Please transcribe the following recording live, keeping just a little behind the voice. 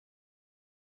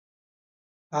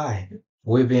Hi,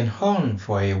 we've been on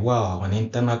for a while on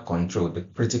internal control, the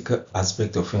critical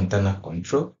aspect of internal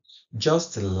control.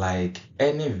 Just like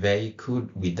any vehicle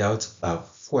without a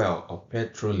fuel or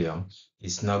petroleum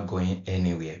is not going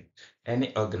anywhere.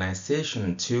 Any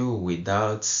organization too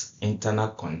without internal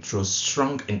control,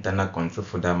 strong internal control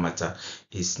for that matter,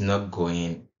 is not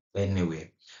going anywhere.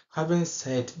 Having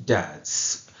said that,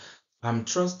 I'm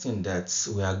trusting that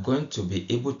we are going to be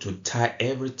able to tie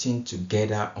everything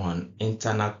together on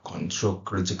internal control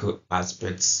critical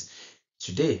aspects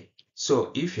today.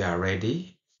 So if you are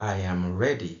ready, I am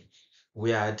ready.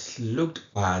 We had looked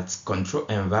at control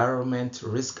environment,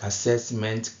 risk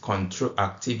assessment, control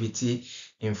activity,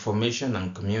 information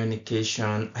and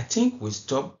communication. I think we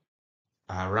stopped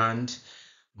around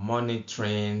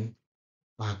monitoring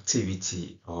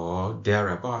activity or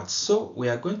thereabouts. So we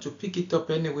are going to pick it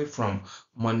up anyway from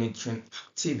monitoring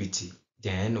activity.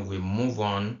 Then we move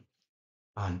on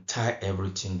and tie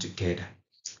everything together.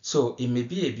 So it may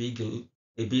be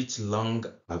a bit long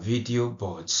a video,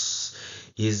 but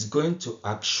it's going to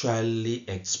actually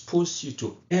expose you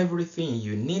to everything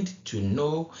you need to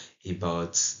know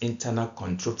about internal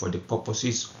control for the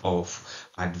purposes of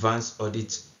advanced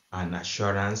audit and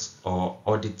assurance or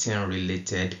auditing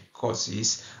related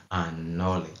courses and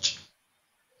knowledge.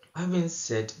 Having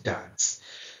said that,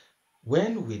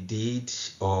 when we did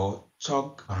or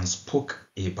talked and spoke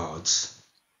about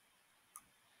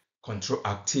control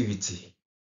activity,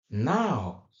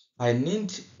 now I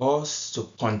need us to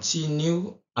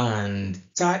continue and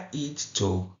tie it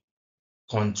to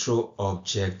control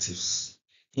objectives.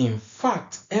 In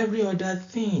fact, every other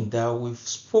thing that we've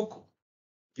spoke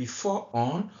before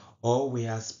on or we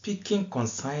are speaking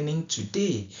concerning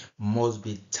today must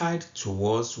be tied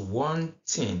towards one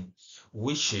thing,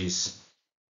 which is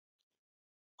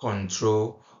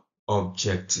control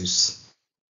objectives.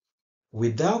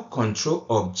 Without control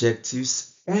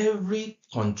objectives, every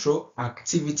control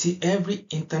activity, every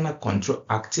internal control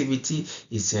activity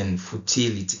is in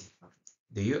futility.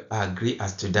 Do you agree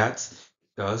as to that?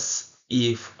 Because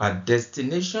if a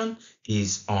destination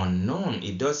is unknown,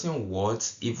 it doesn't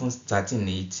worth even starting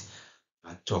it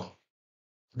at all.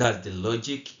 That's the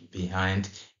logic behind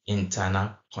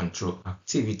internal control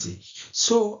activity.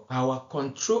 So our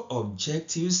control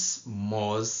objectives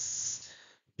must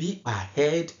be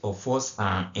ahead of us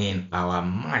and in our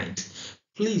mind.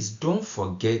 Please don't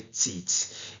forget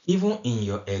it. Even in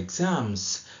your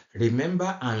exams,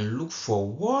 remember and look for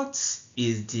what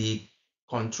is the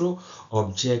control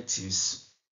objectives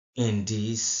in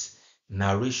this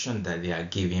narration that they are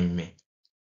giving me.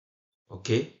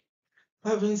 Okay?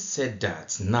 Having said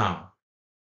that, now,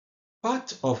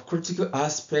 part of critical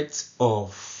aspects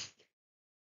of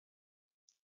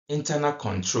internal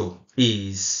control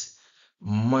is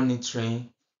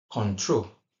monitoring control.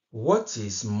 What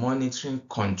is monitoring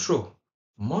control?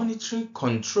 Monitoring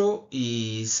control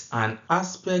is an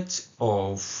aspect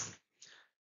of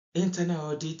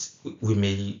internal audit, we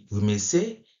may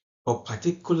say, or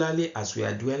particularly as we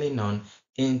are dwelling on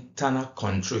internal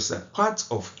control. It's a part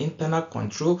of internal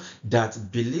control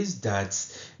that believes that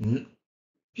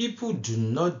people do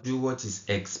not do what is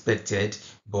expected,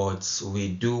 but we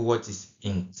do what is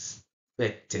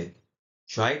expected.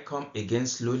 Shall I come again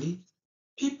slowly?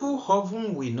 People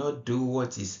often will not do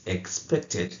what is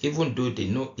expected, even though they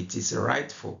know it is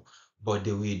rightful, but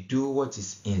they will do what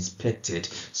is expected.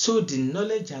 So the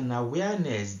knowledge and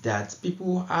awareness that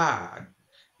people have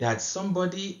that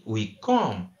somebody will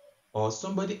come or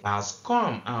somebody has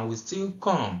come and will still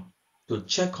come to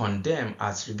check on them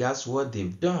as regards what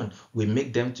they've done will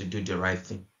make them to do the right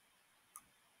thing.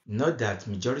 Not that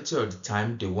majority of the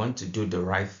time they want to do the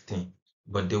right thing,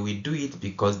 but they will do it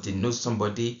because they know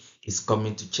somebody is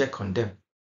coming to check on them.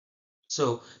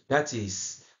 So that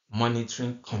is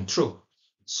monitoring control.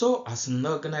 So as an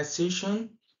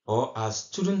organization or as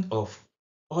student of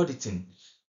auditing,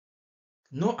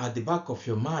 know at the back of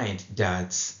your mind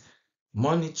that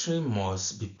monitoring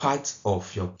must be part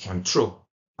of your control.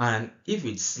 And if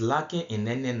it's lacking in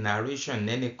any narration, in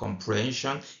any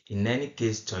comprehension, in any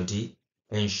case study,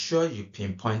 ensure you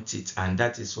pinpoint it. And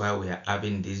that is why we are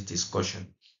having this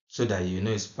discussion, so that you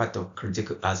know it's part of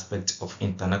critical aspect of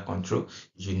internal control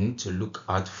you need to look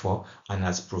out for, and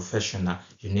as professional,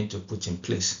 you need to put in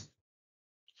place.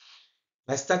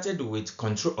 I started with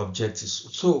control objectives,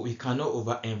 so we cannot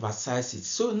overemphasize it.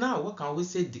 So now what can we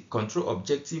say the control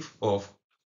objective of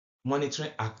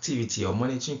monitoring activity or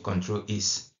monitoring control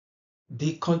is?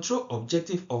 The control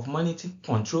objective of monitoring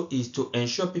control is to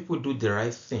ensure people do the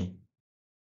right thing.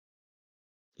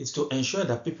 It's to ensure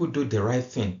that people do the right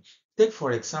thing. Take,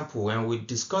 for example, when we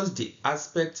discuss the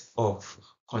aspect of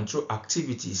control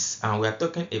activities, and we are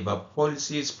talking about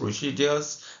policies,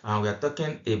 procedures, and we are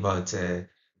talking about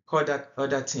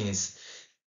other things.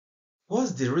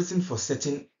 What's the reason for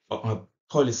setting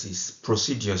policies,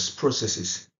 procedures,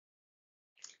 processes?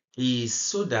 Is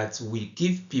so that we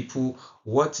give people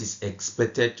what is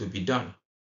expected to be done.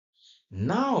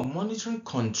 Now, monitoring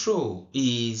control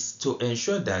is to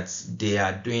ensure that they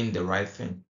are doing the right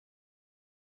thing.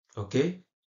 Okay,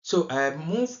 so I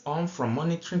move on from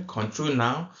monitoring control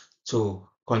now to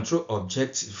control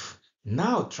objective.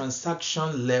 Now,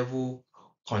 transaction level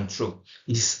control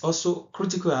is also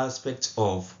critical aspect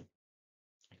of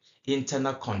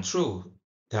internal control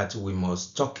that we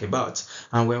must talk about.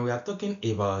 And when we are talking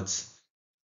about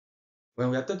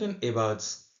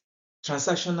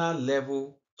transactional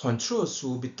level controls,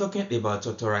 we'll be talking about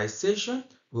authorization,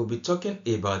 we'll be talking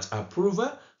about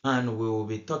approval, and we will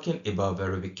be talking about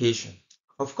verification.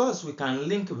 Of course, we can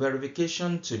link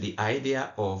verification to the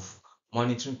idea of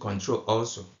monitoring control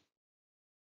also.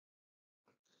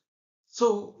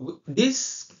 So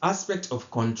this aspect of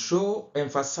control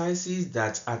emphasizes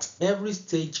that at every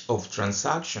stage of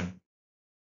transaction,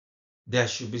 there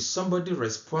should be somebody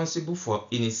responsible for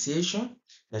initiation,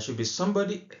 there should be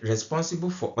somebody responsible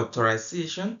for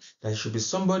authorization, there should be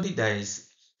somebody that is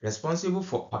responsible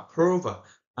for approval,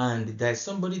 and there is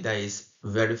somebody that is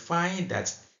verifying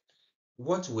that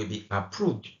what will be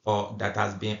approved or that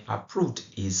has been approved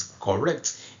is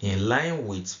correct in line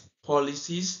with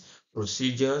policies,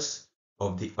 procedures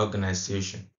of the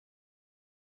organization.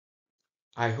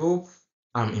 I hope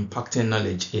I'm impacting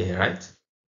knowledge here, right?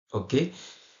 Okay.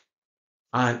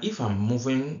 And if I'm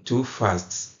moving too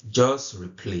fast, just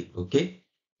replay, okay?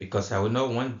 Because I will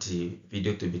not want the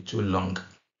video to be too long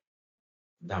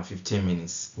than 15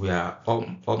 minutes. We are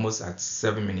almost at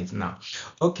 7 minutes now.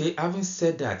 Okay, having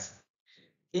said that,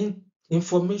 in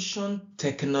information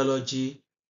technology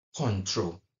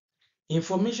control.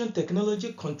 Information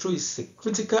technology control is a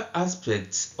critical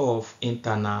aspect of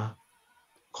internal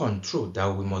control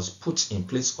that we must put in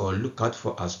place or look out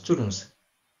for as students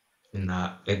in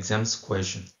our exams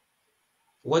question.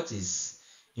 What is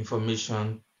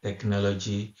information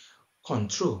technology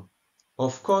control?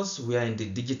 Of course, we are in the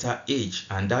digital age,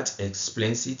 and that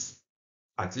explains it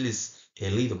at least a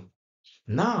little.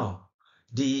 Now,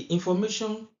 the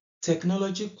information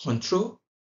technology control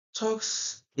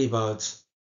talks about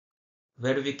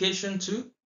verification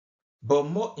too, but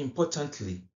more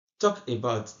importantly, talk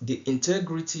about the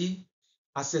integrity,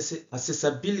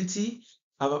 accessibility,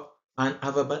 and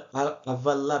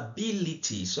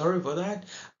availability. Sorry for that.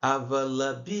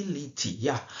 Availability,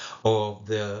 yeah, of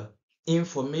the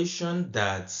information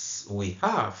that we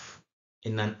have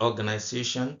in an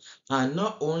organization. And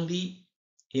not only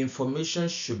information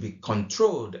should be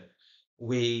controlled,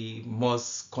 we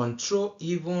must control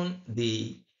even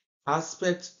the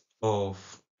aspect of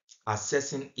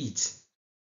assessing it.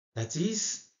 That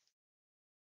is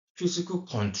physical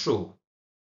control.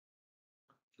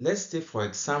 Let's say, for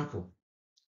example,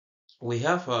 we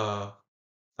have a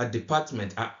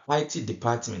department, an IT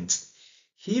department.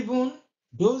 Even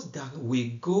those that will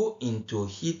go into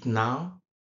it now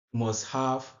must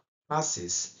have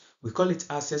access. We call it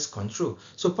access control.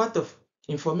 So part of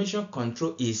information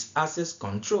control is access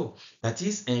control. That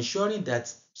is ensuring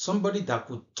that somebody that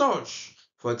could touch,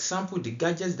 for example, the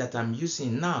gadgets that I'm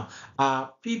using now,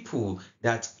 are people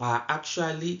that are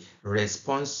actually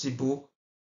responsible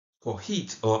for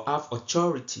it or have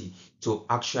authority to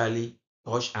actually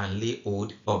touch and lay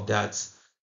hold of that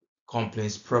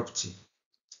company's property.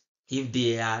 If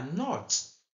they are not,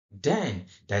 then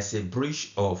there's a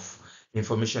breach of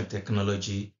information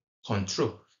technology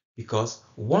control, because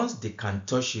once they can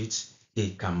touch it,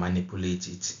 they can manipulate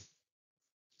it.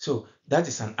 So that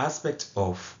is an aspect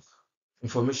of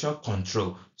information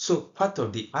control. So part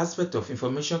of the aspect of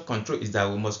information control is that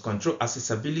we must control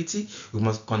accessibility, we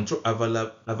must control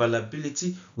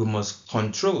availability, we must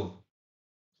control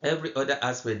every other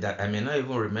aspect that I may not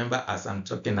even remember as I'm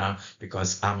talking now,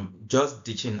 because I'm just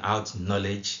dishing out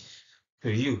knowledge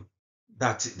to you.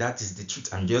 That is the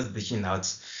truth. I'm just dishing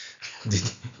out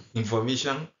the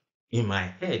information in my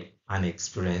head and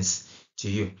experience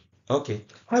to you. Okay.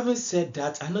 Having said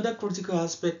that, another critical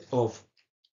aspect of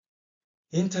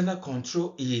internal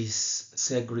control is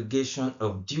segregation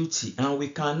of duty, and we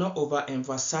cannot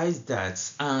overemphasize that.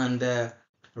 And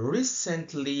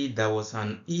recently, there was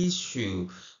an issue.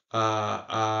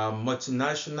 A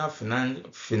multinational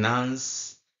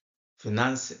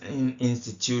finance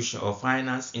institution or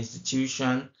finance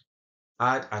institution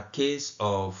had a case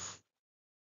of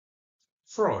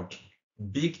fraud,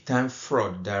 big time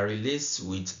fraud that relates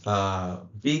with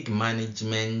big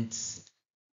management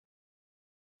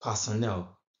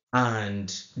personnel. And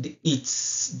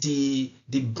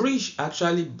the bridge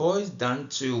actually boils down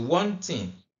to one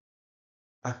thing: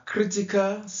 a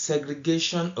critical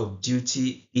segregation of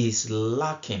duty is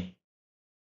lacking.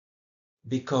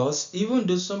 Because even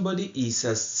though somebody is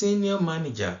a senior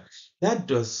manager, that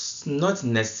does not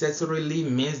necessarily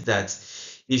mean that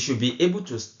he should be able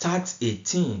to start a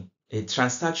thing, a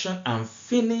transaction, and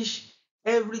finish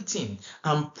everything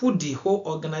and put the whole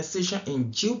organization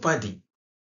in jeopardy.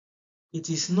 It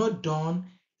is not done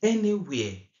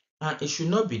anywhere, and it should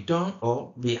not be done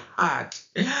or be had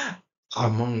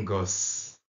among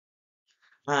us.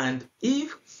 And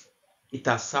if it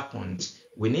has happened,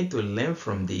 we need to learn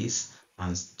from this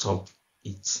and stop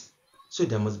it. So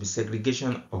there must be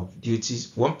segregation of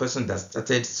duties. One person that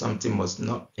started something must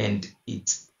not end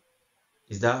it.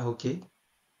 Is that okay?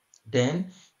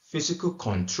 Then physical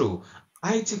control.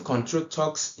 IT control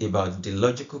talks about the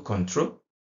logical control,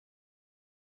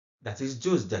 that is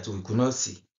those that we could not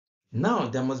see. Now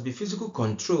there must be physical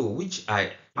control, which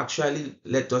I actually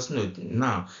let us know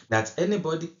now that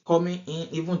anybody coming in,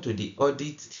 even to the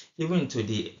audit, even to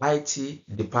the IT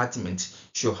department,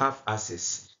 should have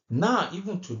access. Now,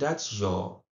 even to that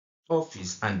your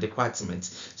office and department,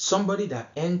 somebody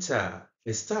that enter,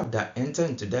 a staff that enter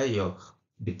into that your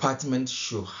department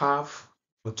should have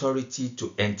authority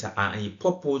to enter and a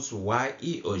purpose why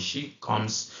he or she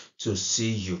comes to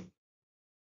see you.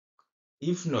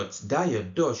 If not, that your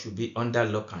door should be under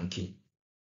lock and key.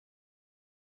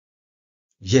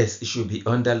 Yes, it should be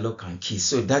under lock and key.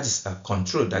 So that is a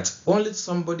control that only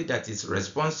somebody that is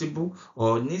responsible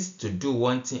or needs to do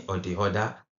one thing or the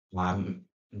other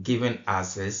given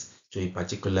access to a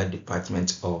particular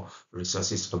department or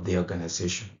resources of the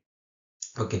organization.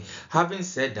 Okay, having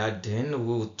said that, then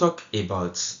we'll talk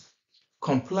about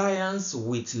compliance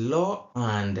with law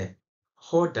and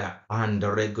order and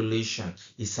regulation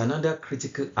is another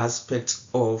critical aspect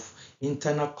of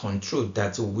internal control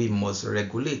that we must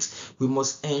regulate. We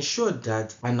must ensure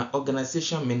that an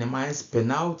organization minimizes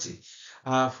penalty.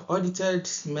 I've audited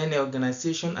many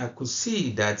organizations. I could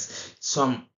see that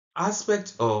some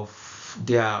aspect of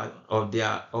their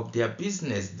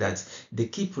business that they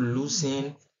keep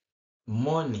losing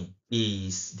money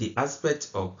is the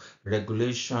aspect of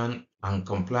regulation and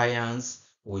compliance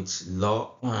with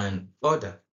law and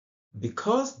order.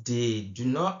 Because they do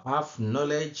not have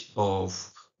knowledge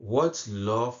of what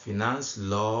law, finance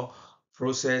law,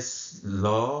 process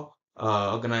law,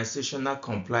 organizational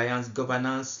compliance,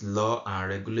 governance law, and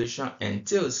regulation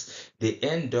entails, they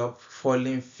end up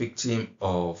falling victim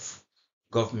of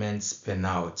government's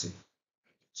penalty.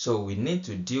 So we need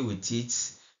to deal with it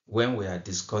when we are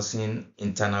discussing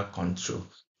internal control.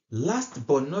 Last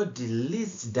but not the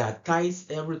least, that ties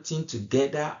everything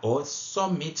together or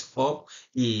sum it up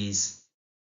is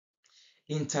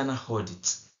internal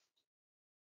audit.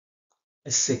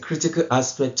 It's a critical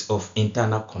aspect of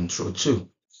internal control too.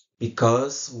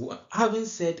 Because having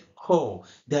said all,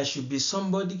 there should be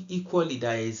somebody equally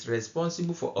that is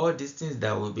responsible for all these things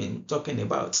that we've been talking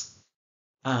about.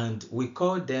 And we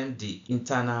call them the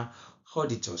internal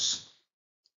auditors.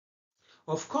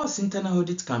 Of course, internal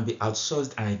audit can be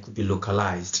outsourced and it could be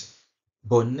localized.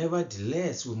 But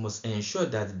nevertheless, we must ensure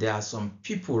that there are some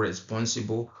people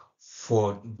responsible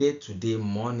for day-to-day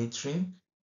monitoring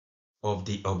of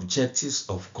the objectives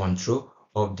of control,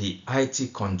 of the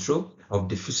IT control, of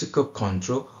the physical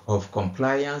control, of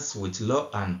compliance with law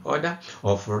and order,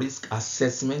 of risk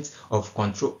assessment, of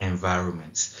control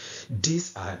environments.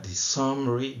 This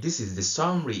is the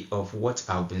summary of what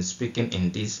I've been speaking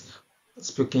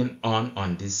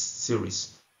on this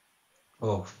series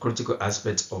of critical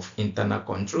aspects of internal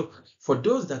control. For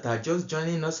those that are just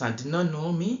joining us and did not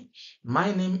know me,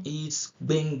 my name is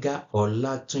GBENGA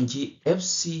OLATUNJI,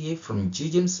 FCA from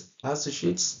GJAMES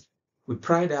Associates. We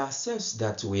pride ourselves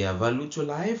that we are value to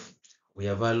life, we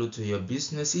are value to your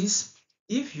businesses.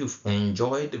 If you've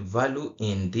enjoyed value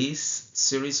in this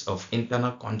series of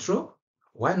internal control,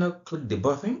 why not click the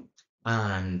button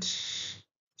and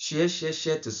share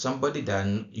to somebody that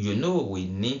you know we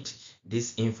need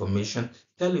this information.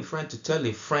 Tell a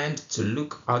friend to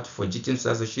look out for GJAMES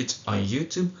Associates on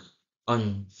YouTube,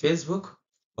 on Facebook,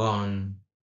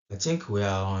 I think we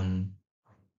are on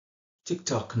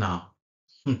TikTok now.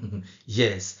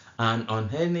 Yes, and on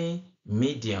any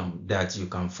medium that you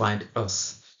can find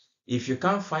us. If you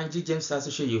can't find GJAMES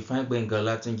Associate, you find GBENGA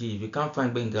OLATUNJI. If you can't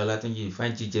find GBENGA OLATUNJI, you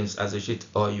find GJAMES Associate,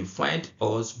 or you find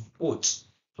us both.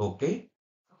 Okay?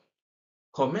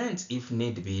 Comment if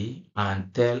need be,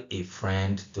 and tell a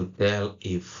friend to tell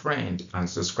a friend, and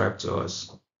subscribe to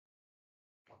us.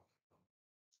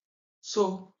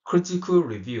 So, critical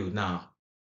review now.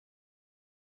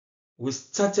 We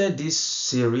started this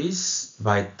series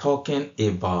by talking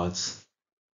about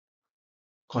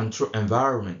control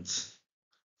environment.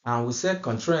 And we said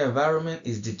control environment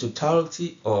is the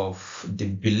totality of the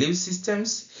belief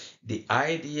systems, the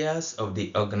ideas of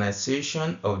the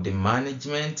organization, of the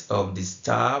management, of the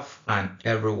staff, and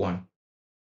everyone.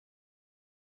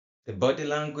 The body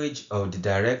language of the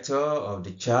director, of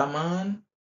the chairman,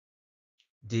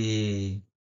 the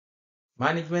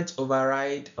management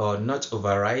override or not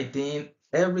overriding,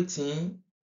 everything,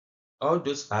 all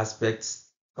those aspects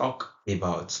talk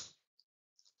about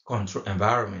control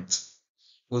environment.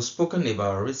 We've spoken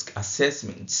about risk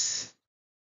assessments.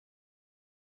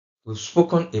 We've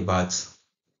spoken about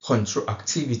control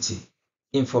activity,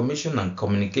 information and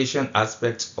communication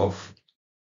aspects of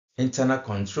internal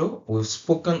control. We've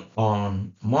spoken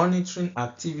on monitoring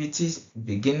activities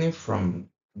beginning from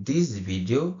this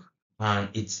video, and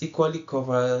it equally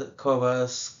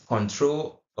covers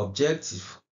control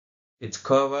objective. It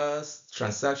covers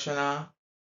transactional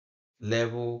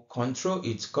level control.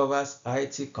 It covers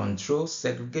IT control.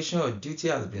 Segregation of duty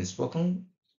has been spoken.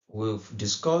 We've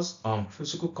discussed on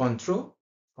physical control,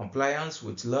 compliance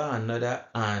with law and order,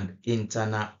 and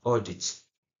internal audit.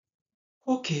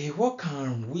 Okay, what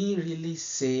can we really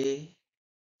say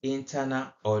internal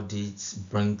audit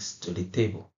brings to the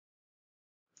table?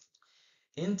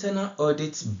 Internal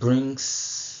audit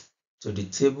brings to the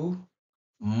table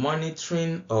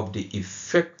monitoring of the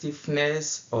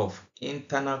effectiveness of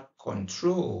internal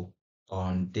control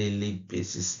on daily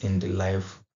basis in the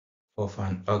life of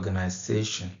an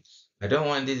organization. I don't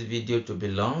want this video to be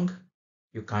long.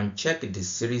 You can check the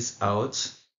series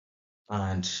out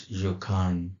and you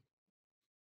can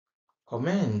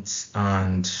comment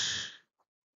and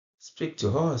speak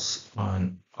to us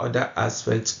on other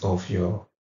aspects of your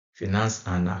finance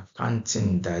and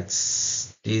accounting that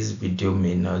this video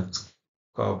may not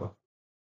cover.